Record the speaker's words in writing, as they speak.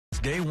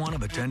day one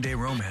of a 10-day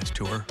romance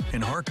tour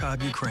in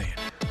Kharkov, Ukraine.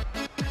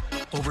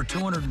 Over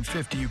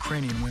 250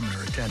 Ukrainian women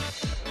are attending.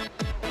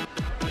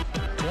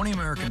 20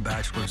 American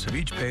bachelors have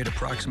each paid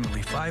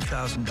approximately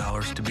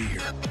 $5,000 to be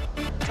here.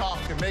 Talk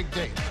and make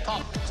dates.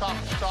 Talk,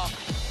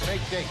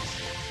 make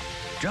dates.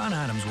 John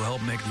Adams will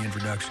help make the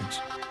introductions.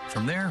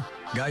 From there,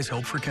 guys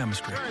hope for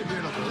chemistry. Very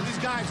beautiful. These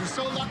guys are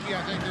so lucky,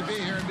 I think, to be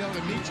here and be able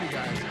to meet you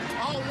guys.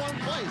 All in one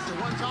place at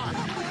one time.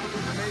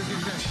 It's an amazing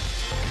thing.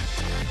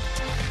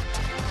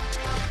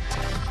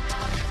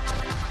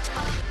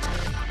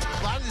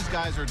 A lot of these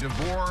guys are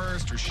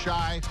divorced or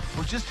shy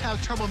or just have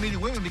trouble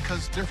meeting women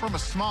because they're from a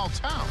small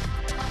town.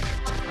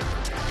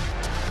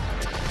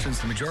 Since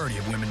the majority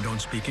of women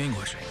don't speak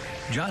English,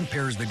 John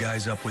pairs the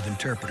guys up with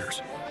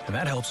interpreters, and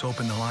that helps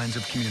open the lines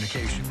of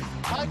communication.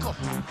 Michael,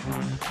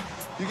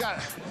 you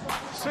got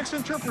 6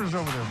 interpreters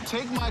over there.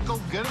 Take Michael,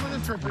 get him an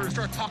interpreter, and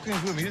start talking to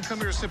his women. You didn't come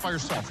here to sit by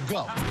yourself.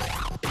 Go.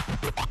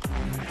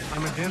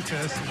 I'm a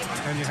dentist,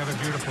 and you have a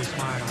beautiful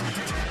smile.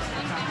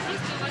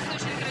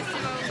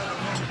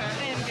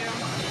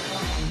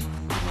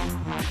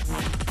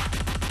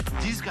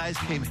 These guys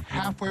came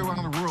halfway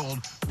around the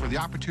world for the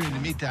opportunity to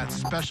meet that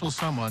special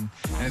someone,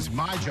 and it's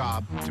my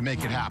job to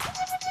make it happen.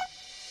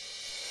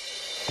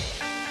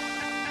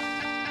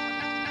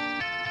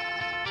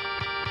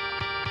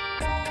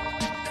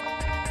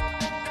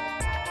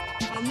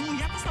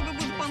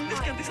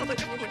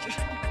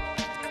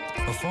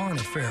 A Foreign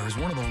Affair is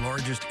one of the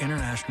largest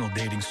international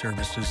dating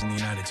services in the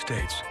United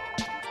States.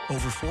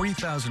 Over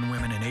 40,000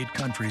 women in 8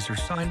 countries are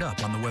signed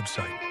up on the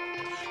website.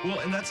 Well,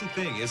 and that's the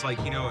thing, is like,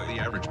 you know, the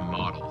average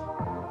model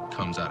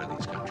comes out of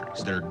these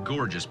countries. They're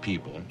gorgeous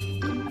people.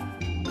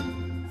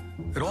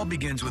 It all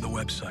begins with a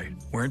website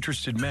where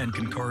interested men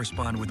can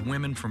correspond with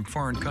women from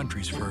foreign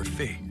countries for a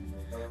fee.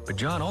 But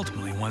John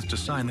ultimately wants to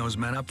sign those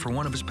men up for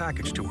one of his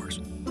package tours.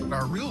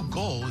 Our real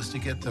goal is to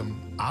get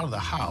them out of the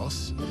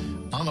house,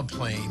 on a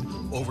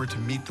plane, over to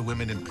meet the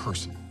women in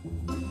person.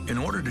 In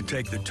order to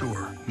take the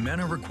tour, men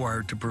are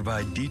required to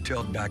provide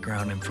detailed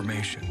background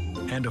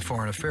information and a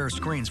Foreign Affairs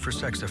screens for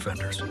sex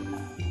offenders.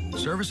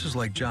 Services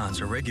like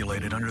John's are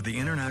regulated under the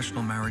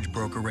International Marriage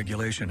Broker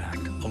Regulation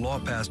Act, a law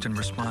passed in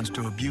response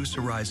to abuse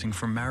arising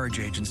from marriage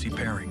agency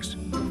pairings.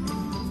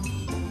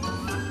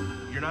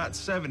 You're not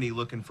 70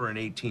 looking for an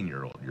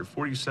 18-year-old. You're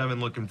 47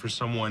 looking for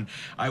someone,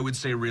 I would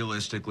say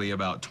realistically,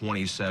 about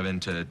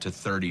 27 to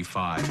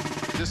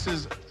 35. This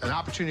is an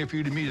opportunity for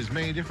you to meet as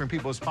many different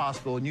people as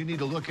possible, and you need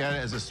to look at it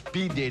as a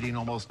speed dating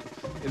almost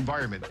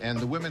environment. And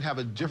the women have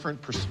a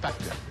different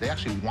perspective. They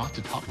actually want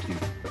to talk to you.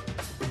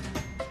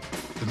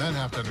 The men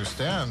have to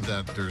understand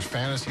that there's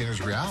fantasy and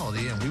there's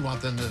reality, and we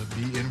want them to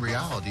be in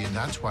reality, and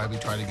that's why we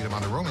try to get them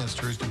on the romance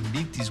tours to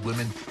meet these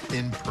women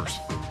in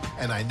person.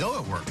 And I know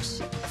it works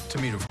to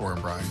meet a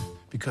foreign bride,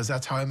 because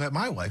that's how I met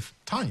my wife,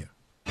 Tanya.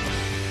 Tanya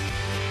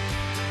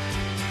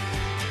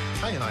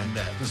and I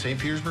met in St.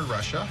 Petersburg,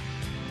 Russia,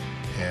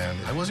 and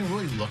I wasn't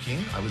really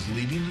looking. I was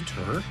leading the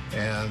tour,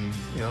 and,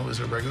 you know, it was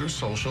a regular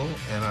social,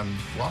 and I'm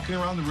walking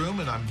around the room,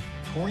 and I'm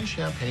pouring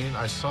champagne.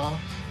 I saw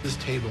this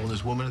table and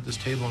this woman at this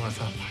table, and I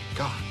thought, my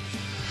God.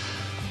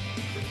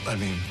 I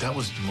mean, that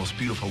was the most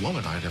beautiful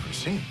woman I'd ever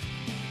seen.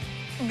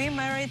 We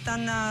married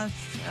on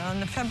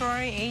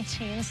February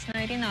 18th,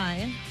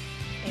 99,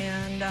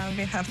 and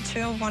we have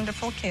 2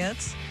 wonderful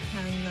kids,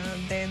 and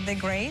they're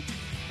great.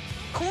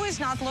 Who is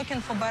not looking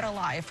for better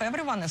life?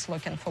 Everyone is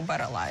looking for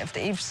better life.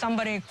 If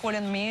somebody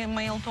calling me a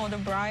mail-order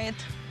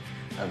bride,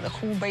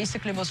 who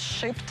basically was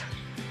shipped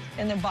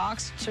in a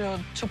box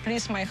to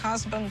please my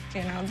husband,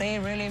 you know, they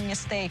really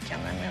mistaken.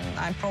 I mean,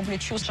 I probably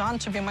choose John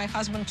to be my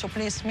husband to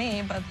please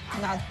me, but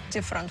not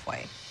different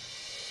way.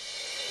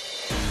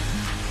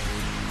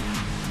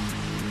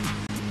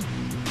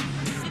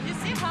 Did you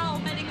see how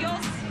many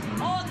girls,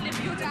 only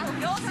beautiful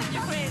girls in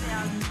Ukraine?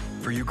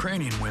 For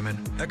Ukrainian women,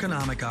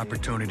 economic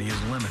opportunity is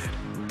limited.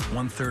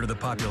 1/3 of the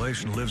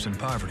population lives in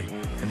poverty,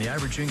 and the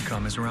average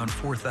income is around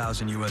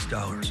 $4,000 US.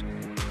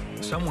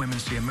 Some women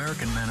see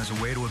American men as a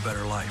way to a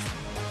better life.